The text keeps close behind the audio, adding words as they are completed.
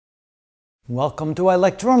Welcome to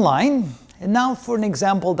iLecture and now for an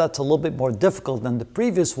example that's a little bit more difficult than the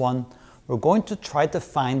previous one, we're going to try to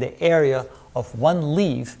find the area of one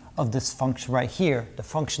leaf of this function right here, the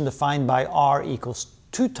function defined by r equals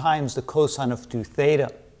 2 times the cosine of 2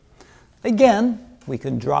 theta. Again, we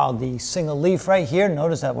can draw the single leaf right here.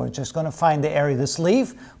 Notice that we're just going to find the area of this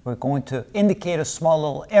leaf. We're going to indicate a small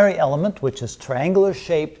little area element which is triangular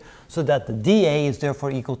shaped, so that the dA is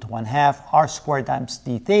therefore equal to 1/2 r squared times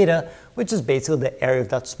d theta, which is basically the area of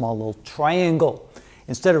that small little triangle.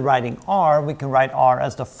 Instead of writing r, we can write r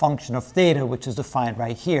as the function of theta, which is defined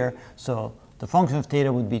right here. So the function of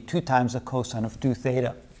theta would be 2 times the cosine of 2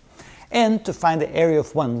 theta. And to find the area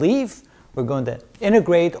of one leaf, we're going to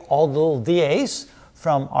integrate all the little dAs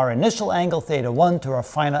from our initial angle theta 1 to our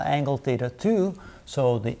final angle theta 2.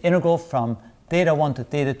 So the integral from theta 1 to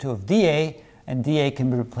theta 2 of dA, and dA can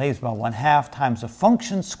be replaced by 1/2 times the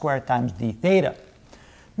function squared times d theta.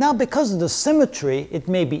 Now, because of the symmetry, it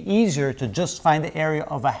may be easier to just find the area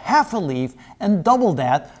of a half a leaf and double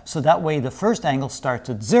that, so that way the first angle starts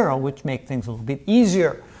at 0, which makes things a little bit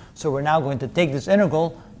easier. So we're now going to take this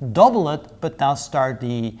integral, double it, but now start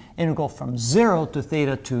the integral from 0 to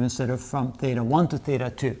theta 2 instead of from theta 1 to theta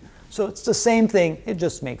 2. So it's the same thing, it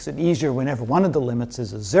just makes it easier whenever one of the limits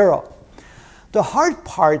is a 0. The hard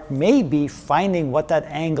part may be finding what that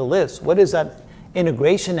angle is. What is that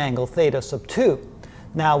integration angle theta sub 2?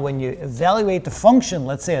 Now when you evaluate the function,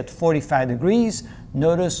 let's say at 45 degrees,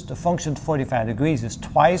 notice the function 45 degrees is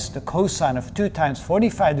twice the cosine of 2 times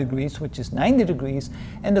 45 degrees, which is 90 degrees,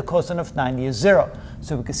 and the cosine of 90 is 0.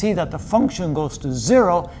 So we can see that the function goes to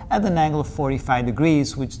 0 at an angle of 45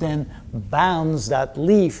 degrees, which then bounds that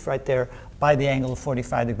leaf right there by the angle of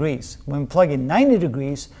 45 degrees. When we plug in 90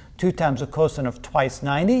 degrees, 2 times the cosine of twice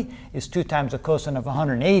 90 is 2 times the cosine of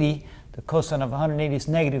 180. The cosine of 180 is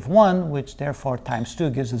 -1, which therefore times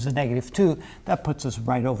 2 gives us a -2. That puts us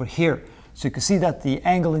right over here. So you can see that the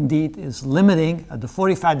angle indeed is limiting, the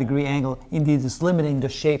 45 degree angle indeed is limiting the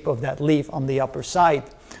shape of that leaf on the upper side.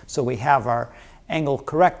 So we have our angle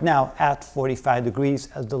correct now at 45 degrees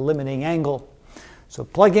as the limiting angle. So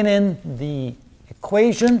plugging in the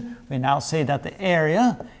equation, we now say that the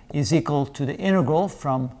area is equal to the integral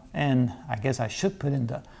from, and I guess I should put in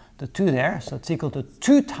the 2 there, so it's equal to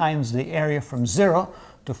 2 times the area from 0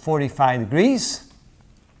 to 45 degrees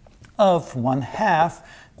of 1/2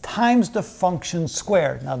 times the function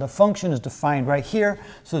squared. Now the function is defined right here,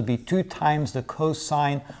 so it'd be 2 times the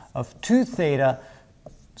cosine of 2 theta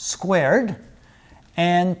squared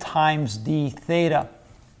and times d theta.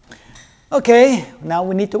 Okay, now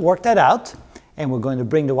we need to work that out, and we're going to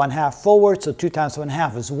bring the 1/2 forward, so 2 times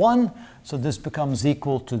 1/2 is 1. So this becomes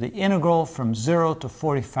equal to the integral from 0 to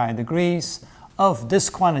 45 degrees of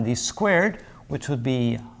this quantity squared, which would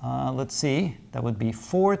be, let's see, that would be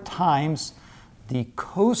 4 times the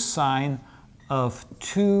cosine of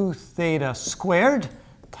 2 theta squared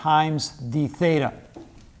times d theta.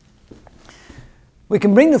 We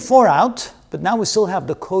can bring the 4 out, but now we still have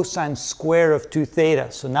the cosine square of 2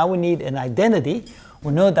 theta. So now we need an identity.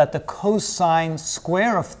 We know that the cosine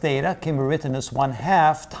square of theta can be written as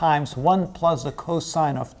 1/2 times 1 plus the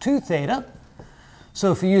cosine of 2 theta.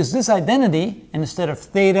 So if we use this identity, and instead of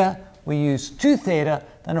theta, we use 2 theta,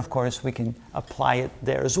 then of course we can apply it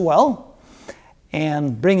there as well.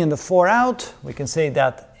 And bringing the 4 out, we can say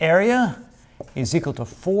that area is equal to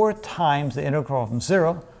 4 times the integral from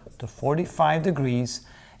 0 to 45 degrees.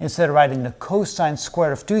 Instead of writing the cosine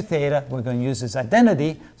square of 2 theta, we're going to use this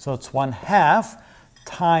identity, so it's 1/2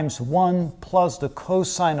 times 1 plus the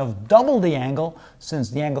cosine of double the angle. Since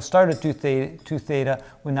the angle started 2 theta,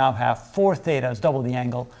 we now have 4 theta as double the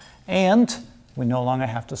angle, and we no longer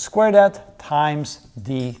have to square that, times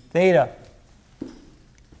d theta.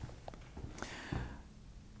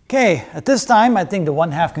 Okay, at this time I think the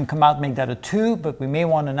 1/2 can come out, make that a 2, but we may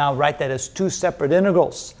want to now write that as 2 separate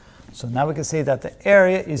integrals. So now we can say that the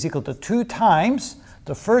area is equal to 2 times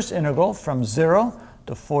the first integral from 0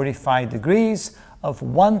 to 45 degrees of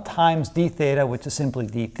 1 times d theta, which is simply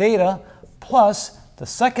d theta, plus the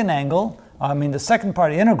second the second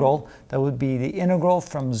part of the integral, that would be the integral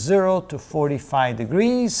from 0 to 45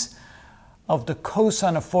 degrees of the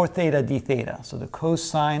cosine of 4 theta d theta. So the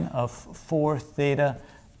cosine of 4 theta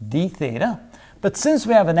d theta. But since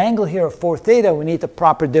we have an angle here of 4 theta, we need the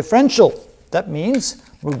proper differential. That means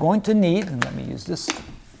we're going to need, and let me use this,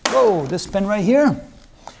 this pen right here.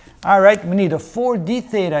 All right, we need a 4 d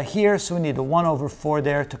theta here, so we need a 1 over 4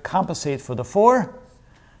 there to compensate for the 4.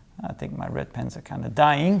 I think my red pens are kind of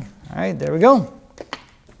dying. All right, there we go.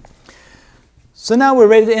 So now we're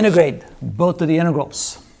ready to integrate both of the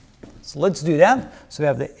integrals. So let's do that. So we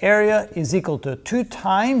have the area is equal to 2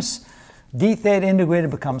 times d theta integrated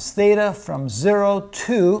becomes theta from 0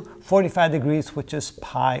 to 45 degrees, which is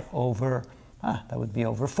pi over, that would be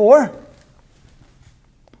over 4,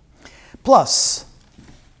 plus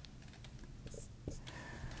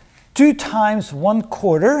 2 times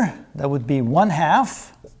 1/4, that would be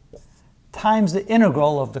 1/2, times the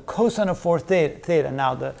integral of the cosine of 4 theta.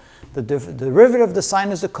 Now the derivative of the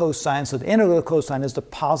sine is the cosine, so the integral of the cosine is the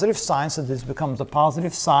positive sine, so this becomes the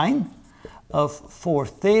positive sine of 4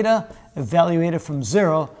 theta, evaluated from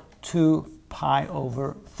 0 to pi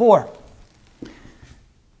over 4.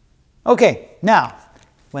 Okay, now,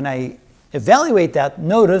 when I evaluate that,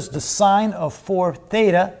 notice the sine of 4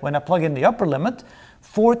 theta, when I plug in the upper limit,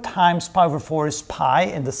 4 times pi over 4 is pi,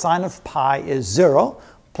 and the sine of pi is 0.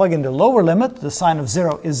 Plug in the lower limit, the sine of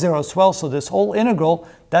 0 is 0 as well, so this whole integral,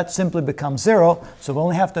 that simply becomes 0, so we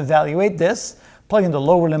only have to evaluate this. Plug in the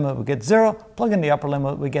lower limit, we get 0. Plug in the upper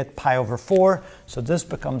limit, we get pi over 4. So this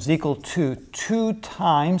becomes equal to 2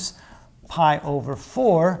 times pi over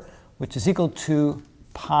 4, which is equal to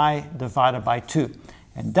pi divided by 2.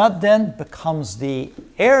 And that then becomes the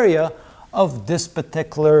area of this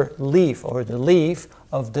particular leaf, or the leaf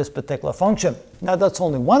of this particular function. Now that's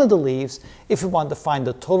only one of the leaves. If we want to find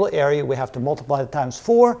the total area, we have to multiply it times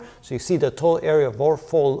 4. So you see the total area of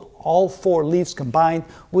all four leaves combined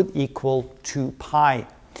would equal 2 pi.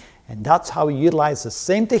 And that's how we utilize the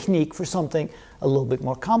same technique for something a little bit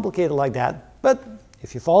more complicated like that. But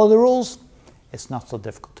if you follow the rules, it's not so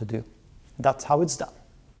difficult to do. That's how it's done.